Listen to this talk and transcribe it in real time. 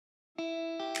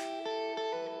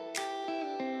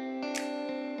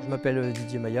Je m'appelle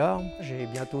Didier Maillard, j'ai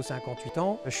bientôt 58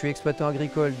 ans. Je suis exploitant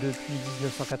agricole depuis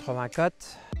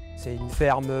 1984. C'est une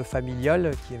ferme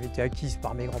familiale qui avait été acquise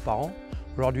par mes grands-parents.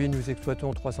 Aujourd'hui, nous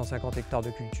exploitons 350 hectares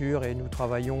de culture et nous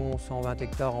travaillons 120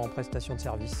 hectares en prestation de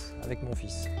service avec mon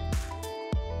fils.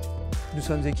 Nous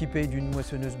sommes équipés d'une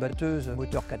moissonneuse-batteuse,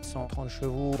 moteur 430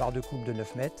 chevaux, barre de coupe de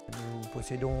 9 mètres. Nous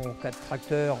possédons 4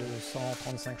 tracteurs de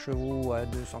 135 chevaux à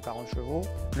 240 chevaux.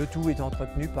 Le tout est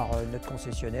entretenu par notre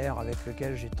concessionnaire avec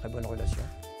lequel j'ai de très bonnes relations.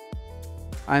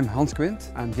 I'm Hans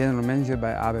Quint. I'm General Manager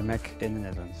by AGRI in the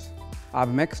Netherlands.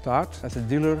 AGRI started as a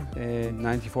dealer in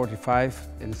 1945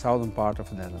 in the southern part of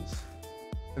the Netherlands.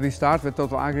 We started with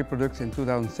TotalEnergies products in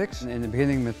 2006, in the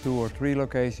beginning with 2 or 3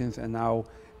 locations, and now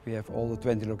we have all the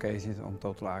 20 locations on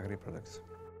TotalEnergies products.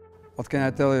 What can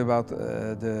I tell you about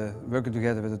the working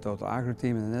together with the TotalEnergies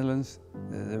team in the Netherlands?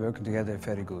 The working together is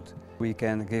very good. We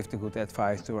can give the good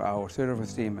advice to our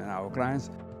service team and our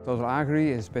clients.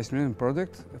 TotalEnergies is a specialist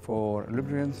product for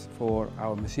lubricants for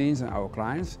our machines and our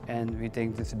clients, and we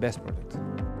think it's the best product.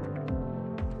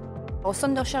 Au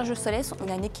centre de recherche de Stellt,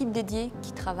 on a une équipe dédiée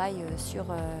qui travaille sur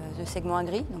le segment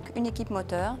AGRI, donc une équipe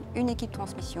moteur, une équipe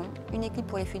transmission, une équipe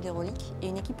pour les fluides hydrauliques et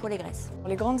une équipe pour les graisses.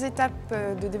 Les grandes étapes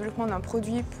de développement d'un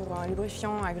produit pour un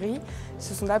lubrifiant AGRI,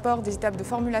 ce sont d'abord des étapes de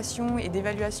formulation et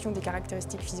d'évaluation des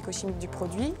caractéristiques physico-chimiques du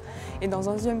produit, et dans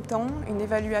un deuxième temps, une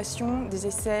évaluation des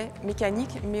essais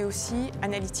mécaniques mais aussi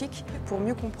analytiques pour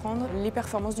mieux comprendre les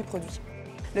performances du produit.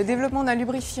 Le développement d'un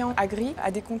lubrifiant AGRI a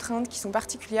des contraintes qui sont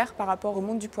particulières par rapport au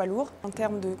monde du poids lourd, en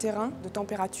termes de terrain, de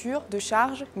température, de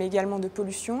charge, mais également de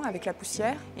pollution avec la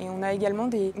poussière. Et on a également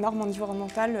des normes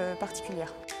environnementales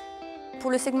particulières.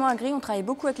 Pour le segment AGRI, on travaille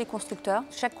beaucoup avec les constructeurs.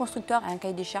 Chaque constructeur a un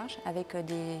cahier des charges avec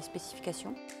des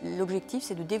spécifications. L'objectif,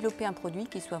 c'est de développer un produit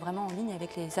qui soit vraiment en ligne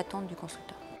avec les attentes du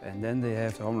constructeur. And then they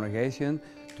have the homologation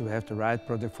to have the right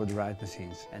product for the right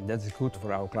machines. And that's good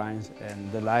for our clients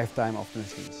and the lifetime of the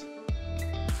machines.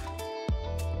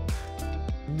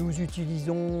 Nous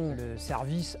utilisons le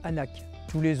service ANAC.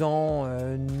 Tous les ans,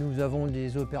 nous avons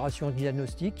des opérations de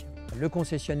diagnostic. Le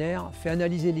concessionnaire fait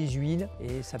analyser les huiles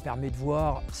et ça permet de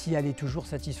voir si elle est toujours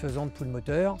satisfaisante pour le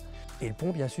moteur et le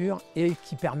pont bien sûr, et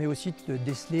qui permet aussi de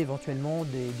déceler éventuellement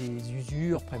des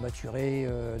usures prématurées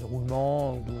de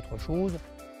roulement ou d'autres choses.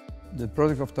 The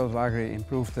product of TotalEnergies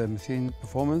improves the machine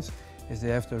performance is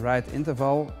they have the right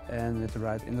interval, and with the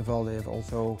right interval they have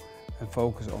also a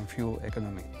focus on fuel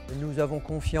economy. Nous avons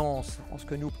confiance en ce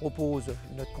que nous propose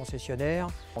notre concessionnaire,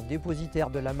 en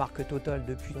dépositaire de la marque Total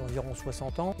depuis environ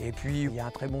 60 ans. Et puis il y a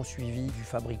un très bon suivi du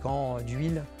fabricant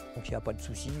d'huile, donc il n'y a pas de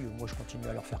souci, moi je continue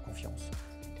à leur faire confiance.